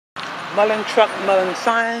Mullen truck, Mullen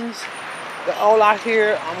signs. They're all out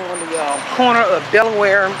here. I'm on the corner of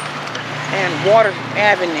Delaware and Waters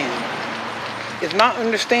Avenue. It's my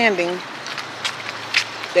understanding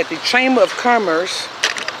that the Chamber of Commerce,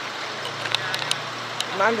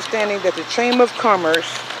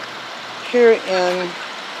 here in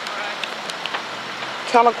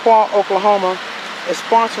Talequah, Oklahoma, is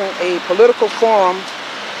sponsoring a political forum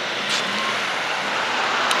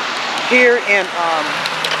here in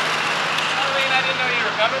I didn't know you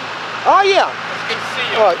were coming. Oh yeah. It's good to see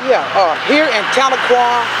you. Here in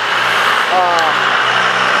Talequah,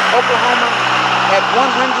 Oklahoma, at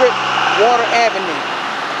 100 Water Avenue.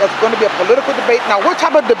 That's going to be a political debate. Now, what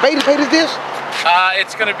type of debate is this?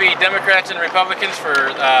 It's going to be Democrats and Republicans for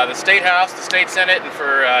the State House, the State Senate, and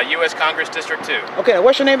for U.S. Congress District 2. Okay, now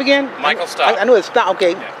what's your name again? Michael Stopp. I know it's Stopp.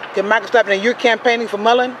 Okay, Yeah. Okay, Michael Stopp. And you're campaigning for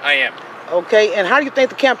Mullen? I am. Okay, and how do you think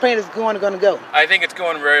the campaign is going to go? I think it's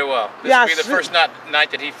going very well. This Yeah, will be the first night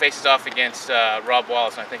that he faces off against Rob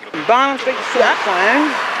Wallace, and I think it'll be. Bottom state sign.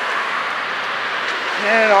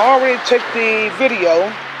 And I already took the video.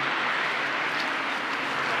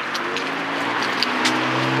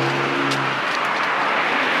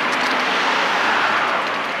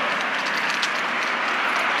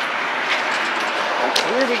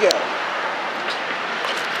 Here we go.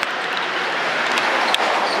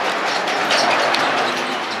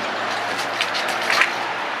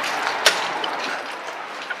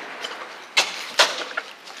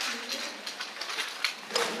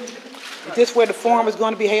 Is this where the forum is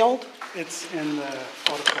going to be held? It's in the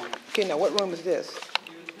auditorium. Okay, now what room is this?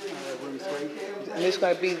 Room 3. And this is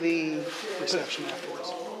going to be the Reception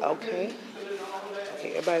afterwards. Okay.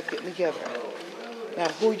 Okay, everybody getting together. Now,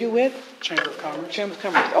 who are you with? Chamber of Commerce. Chamber of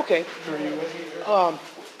Commerce. Okay. Who are you with?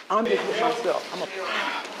 I'm just with myself.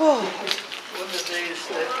 One of the days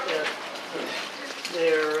that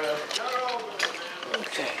they're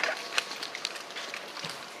Okay.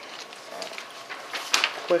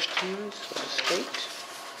 Questions for the state?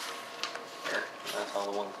 That's all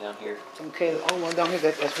the ones down here. Okay, the only one down here,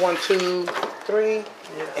 that's 1, 2, 3,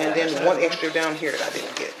 and then one extra down here that I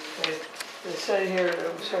didn't get. they say here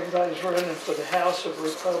somebody's running for the House of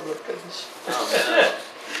Republicans.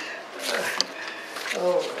 Oh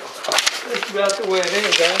well, that's about the way it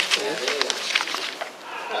is, actually.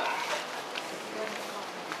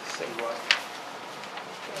 See what?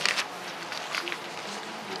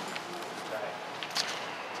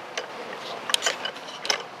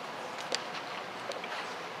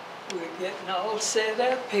 We're getting all set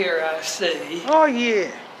up here, I see. Oh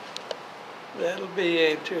yeah. That'll be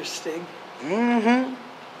interesting. Mm-hmm.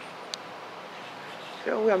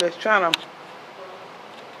 So I'm just trying to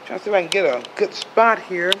see if I can get a good spot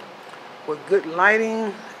here with good lighting.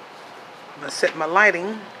 I'm gonna set my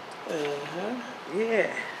lighting. Uh-huh.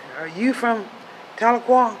 Yeah. Are you from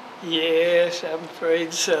Talequah? Yes, I'm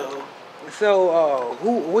afraid so. So,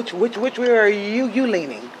 which way are you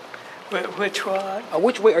leaning? Which one?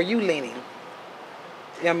 Which way are you leaning?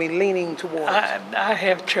 I mean, leaning towards. I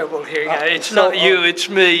have trouble hearing. It's not you, it's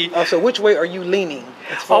me. So which way are you leaning?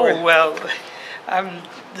 As far as Well, I'm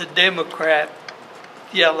the Democrat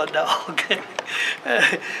yellow dog.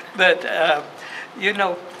 But, you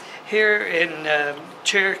know, here in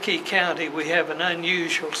Cherokee County, we have an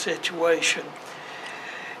unusual situation.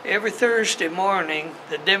 Every Thursday morning,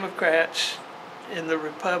 the Democrats and the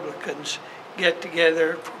Republicans get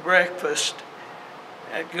together for breakfast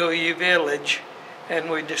at Goye Village, and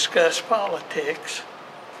we discuss politics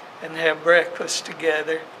and have breakfast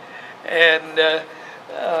together, and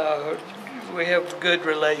we have a good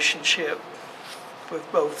relationship with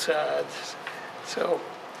both sides. So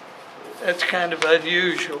that's kind of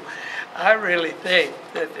unusual. I really think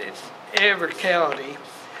that in every county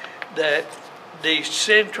that the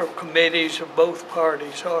central committees of both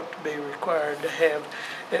parties ought to be required to have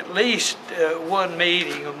at least one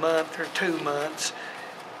meeting a month or 2 months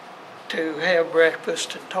to have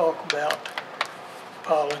breakfast and talk about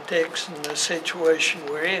politics and the situation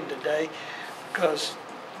we're in today, because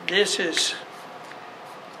this is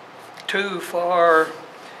too far,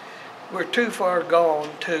 we're too far gone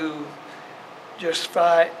to just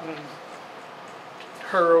fight and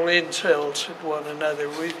hurl insults at one another.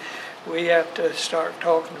 We have to start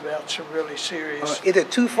talking about some really serious is it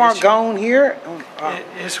too far gone here?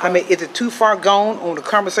 is No, in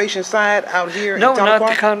not the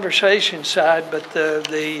Talequah? conversation side, but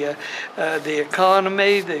the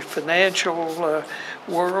economy, the financial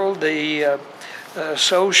world, the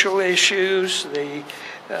social issues, the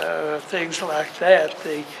things like that,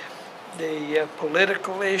 the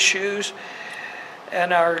political issues,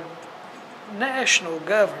 and our national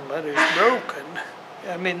government is broken.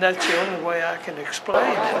 I mean, that's the only way I can explain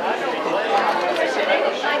it.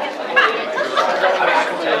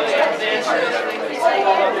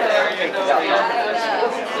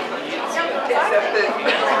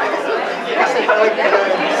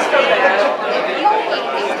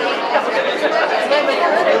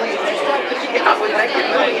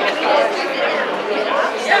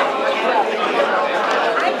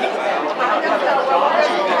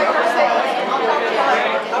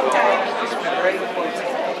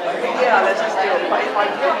 Yeah, let's just do it like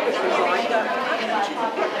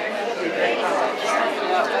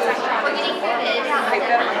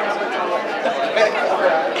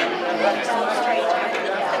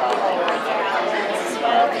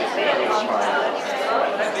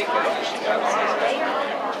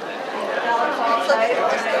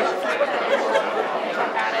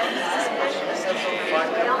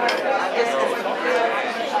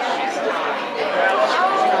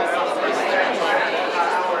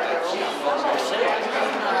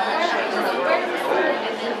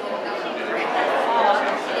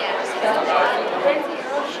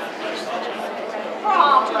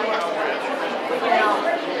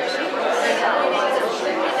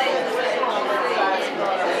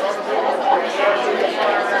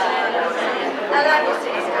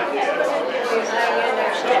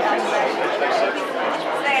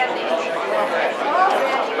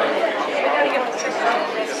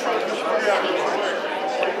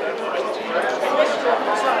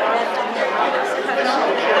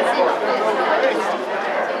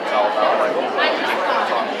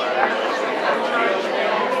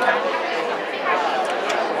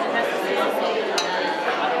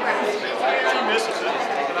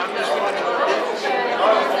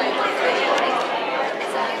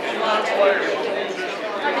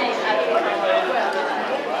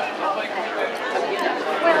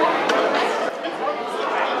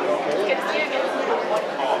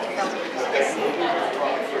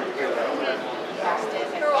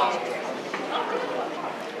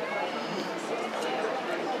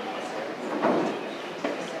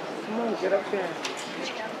get up there.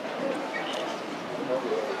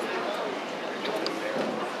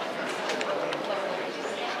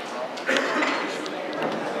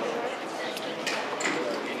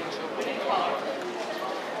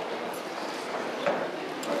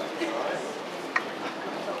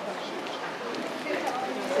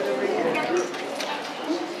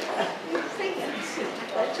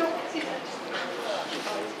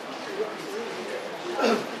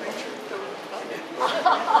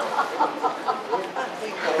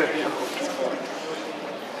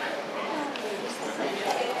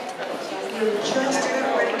 Just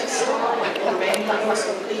get ready to start. The main line,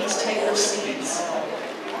 so please take your seats.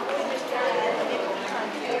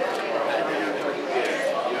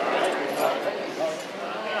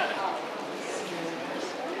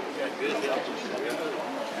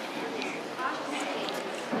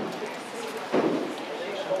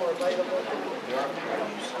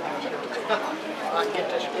 I get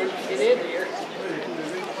this group to get in here.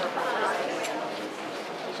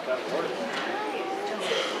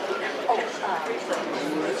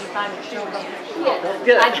 Did you find your shoes? Yes,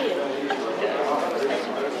 good. I did.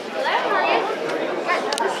 Hello, how are you? Good.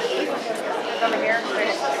 Over here.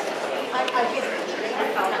 I get it.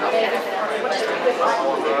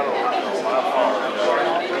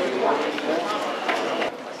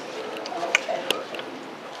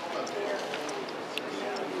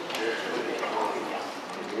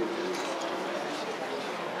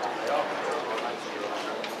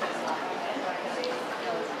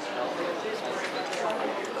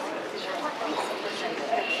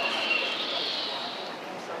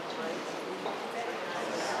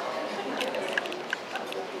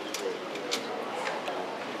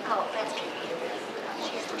 Oh, that's cute.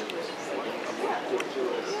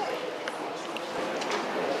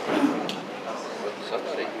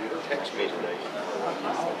 Somebody texted me today.